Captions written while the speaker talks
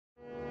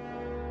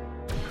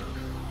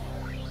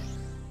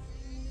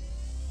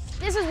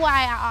is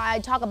why I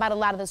talk about a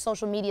lot of the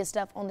social media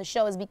stuff on the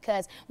show, is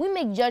because we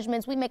make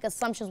judgments, we make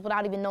assumptions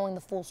without even knowing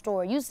the full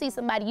story. You see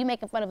somebody, you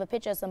making fun of a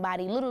picture of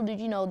somebody, little did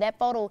you know that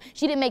photo,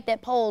 she didn't make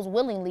that pose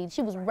willingly,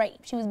 she was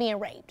raped, she was being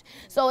raped.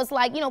 So it's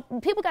like, you know,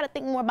 people gotta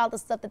think more about the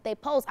stuff that they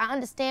post. I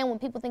understand when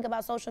people think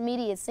about social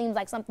media, it seems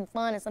like something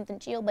fun and something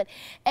chill, but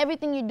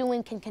everything you're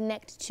doing can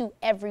connect to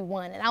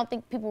everyone. And I don't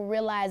think people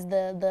realize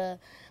the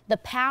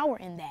power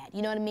in that,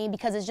 you know what I mean?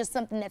 Because it's just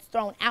something that's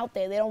thrown out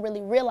there. They don't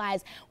really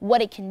realize what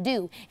it can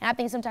do. And I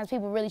think sometimes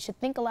people really should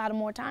think a lot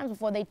more times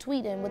before they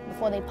tweet and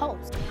before they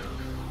post.